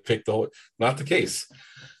team I picked. Not the case.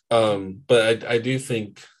 But I do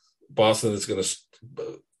think Boston is going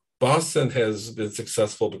to. Boston has been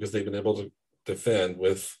successful because they've been able to defend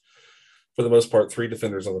with, for the most part, 3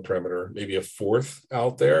 defenders on the perimeter, maybe a 4th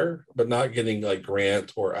out there, but not getting like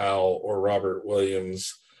Grant or Al or Robert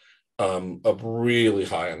Williams up really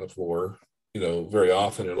high on the floor, very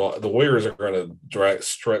often. The Warriors are going to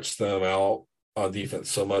stretch them out on defense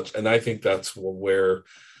so much. And I think that's where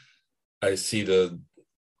I see the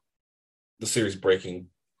series breaking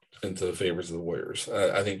into the favors of the Warriors.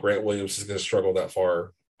 I think Grant Williams is going to struggle that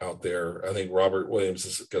far out there. I think Robert Williams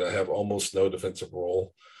is going to have almost no defensive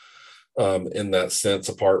role in that sense,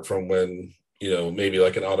 apart from when, maybe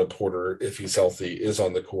like an Otto Porter, if he's healthy, is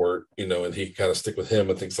on the court, and he kind of stick with him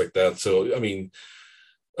and things like that. So, I mean,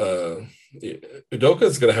 Udoka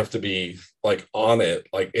is going to have to be like on it,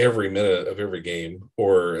 like every minute of every game,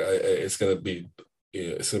 or it's going to be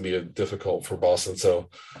difficult for Boston. So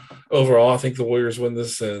overall, I think the Warriors win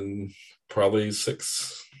this, and probably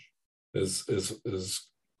 6 is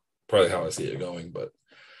probably how I see it going. But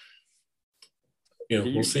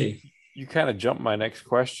we'll see. You kind of jumped my next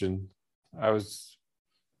question. I was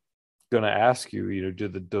going to ask you, do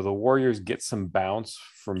the Warriors get some bounce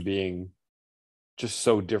from being just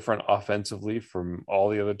so different offensively from all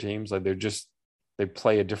the other teams? Like they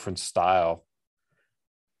play a different style.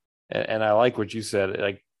 And I like what you said.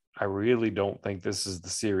 Like, I really don't think this is the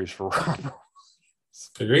series for Robert.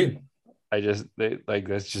 Agreed.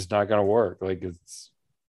 That's just not going to work. Like,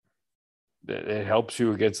 it helps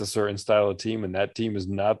you against a certain style of team, and that team is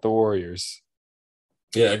not the Warriors.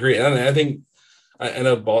 Yeah, I agree. And I think I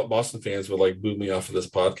know Boston fans would like boo me off of this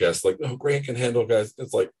podcast, like, "Oh, Grant can handle guys."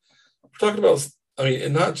 It's like we're talking about. I mean,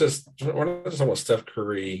 and we're not just talking about Steph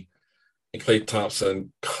Curry and Klay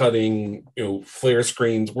Thompson cutting, flare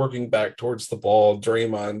screens, working back towards the ball,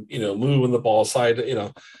 Draymond, moving the ball side.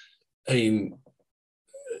 I mean,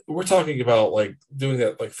 we're talking about like doing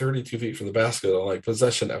that like 32 feet from the basket on like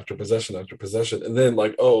possession after possession after possession. And then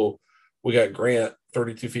like, oh, we got Grant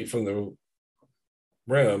 32 feet from the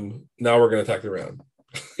rim. Now we're going to attack the rim,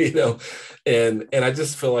 and I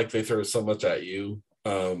just feel like they throw so much at you.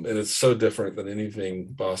 And it's so different than anything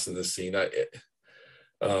Boston has seen.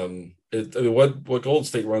 What Golden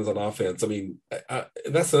State runs on offense. I mean, and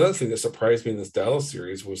that's another thing that surprised me in this Dallas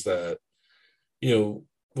series was that,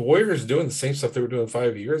 the Warriors are doing the same stuff they were doing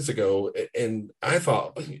 5 years ago. And I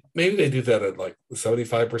thought maybe they do that at like the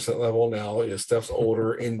 75% level now. Steph's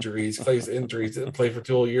older, injuries, Clay's injuries, didn't play for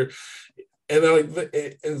 2 whole years. And they're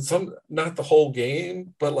and some, not the whole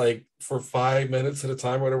game, but like for 5 minutes at a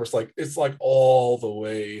time, or whatever, it's like all the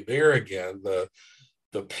way there again.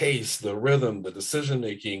 The pace, the rhythm, the decision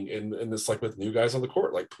making, and it's like with new guys on the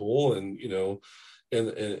court, like Poole and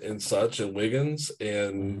and such, and Wiggins,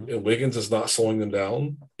 and Wiggins is not slowing them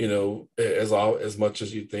down, as much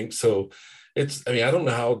as you think. So I don't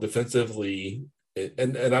know how defensively,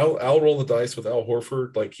 and I'll roll the dice with Al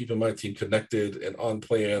Horford, like keeping my team connected and on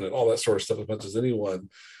plan and all that sort of stuff as much as anyone.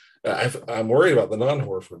 I'm worried about the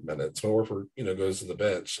non-Horford minutes when Horford, goes to the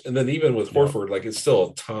bench, and then even with Horford, like it's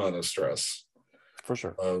still a ton of stress. For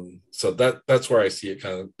sure. So that's where I see it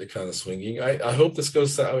kind of swinging. I hope this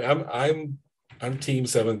goes. I'm team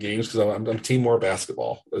 7 games because I'm team more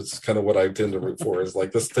basketball. It's kind of what I tend to root for. Is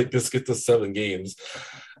like let's get to 7 games.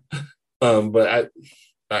 But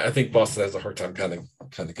I think Boston has a hard time kind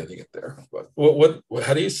of getting it there. But what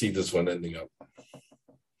how do you see this one ending up?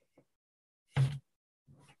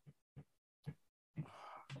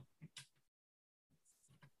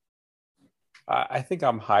 I think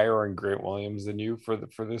I'm higher on Grant Williams than you for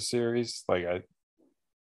this series. Like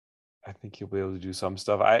I think he'll be able to do some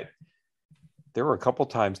stuff. There were a couple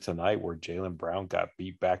times tonight where Jaylen Brown got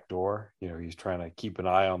beat backdoor. He's trying to keep an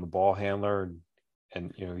eye on the ball handler,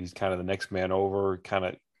 and he's kind of the next man over, kind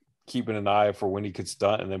of keeping an eye for when he could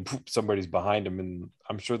stunt, and then poof, somebody's behind him. And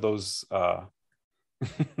I'm sure those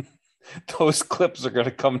those clips are going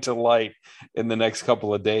to come to light in the next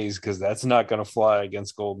couple of days, because that's not going to fly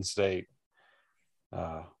against Golden State.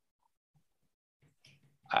 I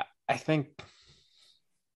think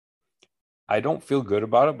I don't feel good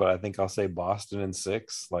about it, but I think I'll say Boston in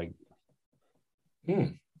 6. Like,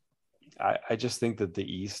 I just think that the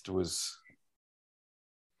East was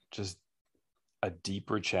just a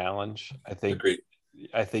deeper challenge. I think. Agreed.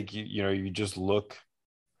 I think you just look.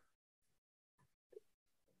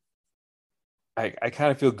 I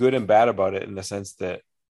kind of feel good and bad about it in the sense that,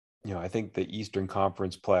 I think the Eastern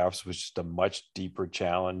Conference playoffs was just a much deeper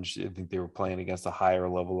challenge. I think they were playing against a higher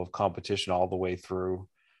level of competition all the way through.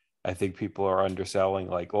 I think people are underselling,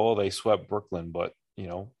 like, oh, they swept Brooklyn, but,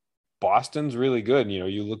 Boston's really good.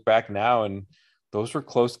 You look back now and those were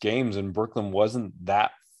close games, and Brooklyn wasn't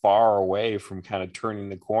that far away from kind of turning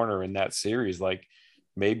the corner in that series. Like,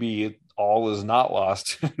 maybe all is not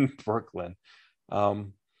lost in Brooklyn.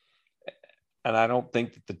 And I don't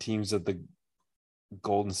think that the teams that the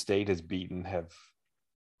Golden State has beaten have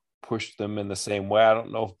pushed them in the same way. I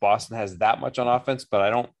don't know if Boston has that much on offense, but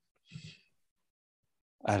I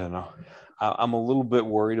don't know. I'm a little bit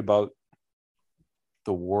worried about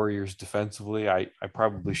the Warriors defensively. I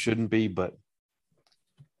probably shouldn't be, but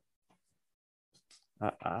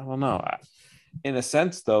I don't know. In a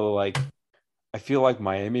sense, though, like, I feel like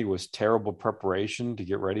Miami was terrible preparation to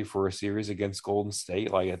get ready for a series against Golden State.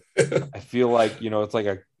 Like, I feel like, it's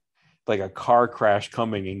like a car crash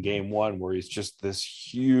coming in game 1, where it's just this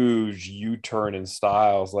huge U-turn in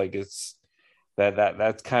Styles. Like, it's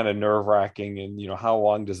that's kind of nerve-wracking. And, how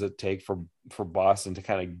long does it take for Boston to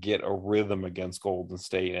kind of get a rhythm against Golden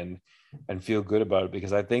State and feel good about it?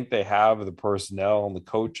 Because I think they have the personnel and the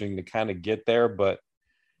coaching to kind of get there, but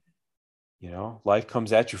life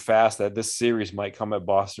comes at you fast. That this series might come at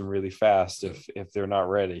Boston really fast if they're not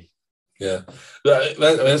ready. Yeah,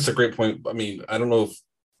 that's a great point. I mean, I don't know if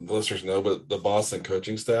the listeners know, but the Boston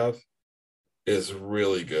coaching staff is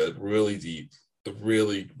really good, really deep,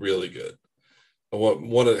 really, really good.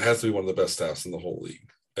 It has to be one of the best staffs in the whole league,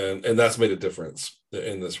 and that's made a difference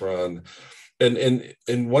in this run. And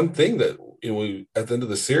one thing that we, at the end of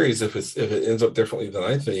the series, if it ends up differently than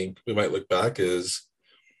I think, we might look back is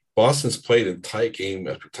Boston's played in tight game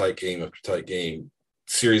after tight game after tight game.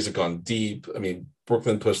 Series have gone deep. I mean,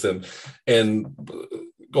 Brooklyn pushed them, and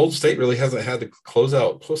Golden State really hasn't had to close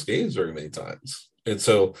out close games very many times. And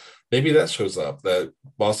so maybe that shows up that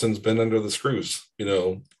Boston's been under the screws,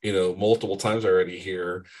 multiple times already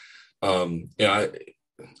here.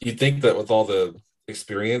 You'd think that with all the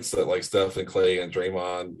experience that like Steph and Clay and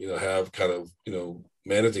Draymond, have kind of,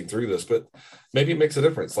 managing through this, but maybe it makes a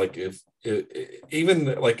difference. Like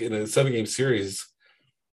even like in a 7-game series,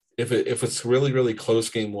 if it's really, really close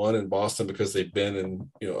game 1 in Boston, because they've been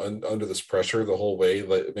in, under this pressure the whole way,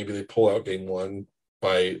 like maybe they pull out game 1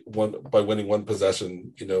 by winning one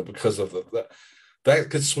possession, because of that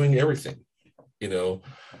could swing everything, and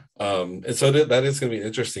so that is going to be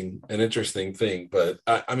an interesting thing. But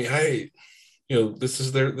I mean, this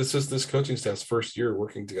is this coaching staff's first year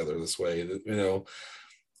working together this way,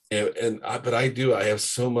 but I have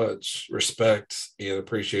so much respect and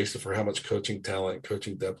appreciation for how much coaching talent,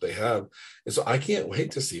 coaching depth they have. And so I can't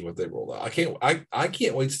wait to see what they roll out. I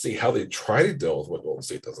can't wait to see how they try to deal with what Golden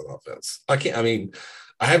State does on offense.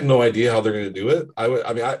 I have no idea how they're going to do it.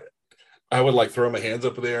 I would like throw my hands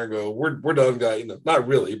up in the air and go, we're done, guy. Not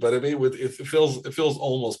really, but I mean, it feels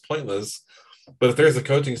almost pointless. But if there's a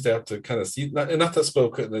coaching staff to kind of see, not that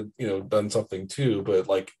Spo couldn't have, done something too, but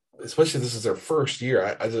like, especially this is their first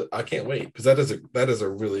year, I can't wait, because that is a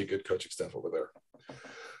really good coaching staff over there.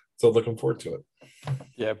 So looking forward to it.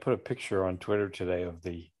 Yeah, I put a picture on Twitter today of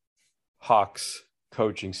the Hawks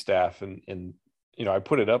coaching staff, and I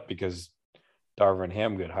put it up because Darvin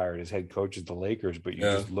Ham got hired as head coach of the Lakers, but you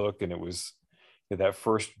just look and it was that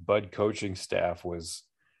first Bud coaching staff was,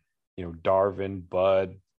 Darvin,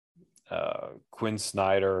 Bud, Quinn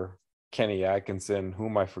Snyder, Kenny Atkinson. Who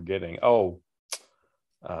am I forgetting?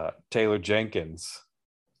 Taylor Jenkins.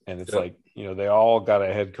 And it's like, they all got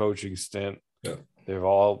a head coaching stint. Yeah. They've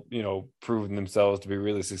all, proven themselves to be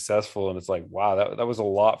really successful. And it's like, wow, that was a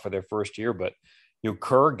lot for their first year. But,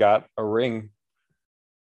 Kerr got a ring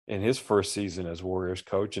in his first season as Warriors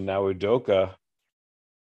coach. And now Udoka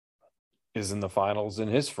is in the finals in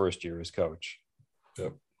his first year as coach.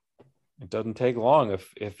 Yep. It doesn't take long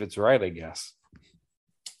if it's right, I guess.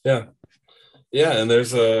 Yeah. Yeah. And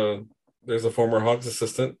there's a former Hawks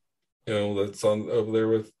assistant, that's on over there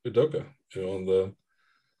with Udoka, on the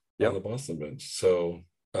Yep. Boston bench. So,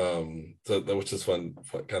 that which is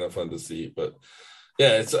kind of fun to see. But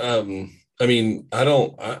yeah, it's I mean, I'm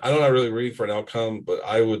not really rooting for an outcome, but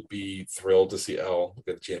I would be thrilled to see Al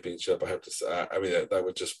get a championship. I have to say, I mean, that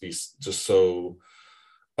would just be just so.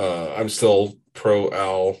 I'm still pro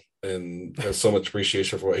Al and have so much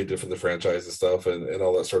appreciation for what he did for the franchise and stuff, and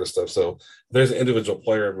all that sort of stuff. So, if there's an individual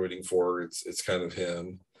player I'm rooting for, it's kind of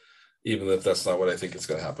him, even if that's not what I think is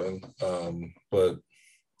going to happen. But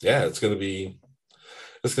yeah, it's gonna be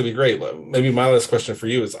great. Maybe my last question for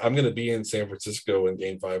you is: I'm going to be in San Francisco when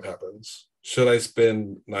Game 5 happens. Should I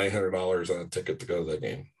spend $900 on a ticket to go to that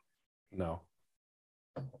game? No.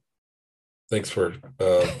 Thanks for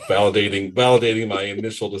validating my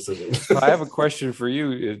initial decision. I have a question for you.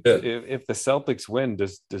 Yeah. If the Celtics win,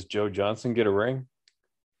 does Joe Johnson get a ring?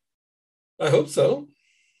 I hope so.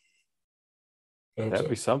 That'd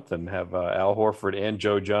be something. Have Al Horford and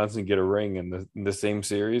Joe Johnson get a ring in the same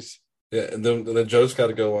series. Yeah, and then Joe's got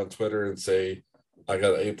to go on Twitter and say, "I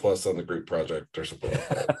got an A+ on the group project" or something like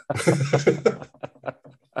that.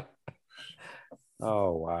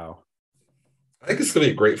 Oh wow! I think it's gonna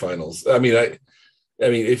be a great finals. I mean,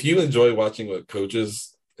 if you enjoy watching what coaches,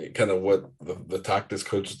 kind of what the tactics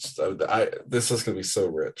coaches, this is going to be so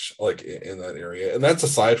rich, like in that area. And that's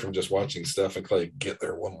aside from just watching Steph and Clay get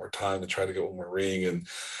there one more time and try to get one more ring, and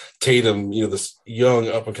Tatum, this young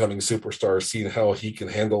up and coming superstar, seeing how he can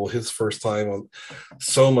handle his first time on.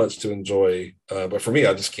 So much to enjoy. But for me,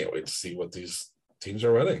 I just can't wait to see what these teams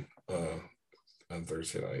are running on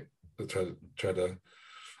Thursday night. To try to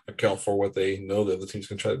account for what they know that the teams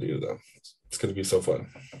can try to do, though. It's going to be so fun.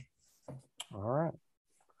 All right.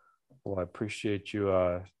 Well, I appreciate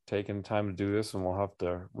you taking the time to do this, and we'll have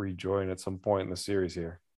to rejoin at some point in the series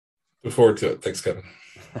here. Look forward to it. Thanks, Kevin.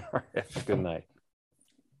 All right. Good night.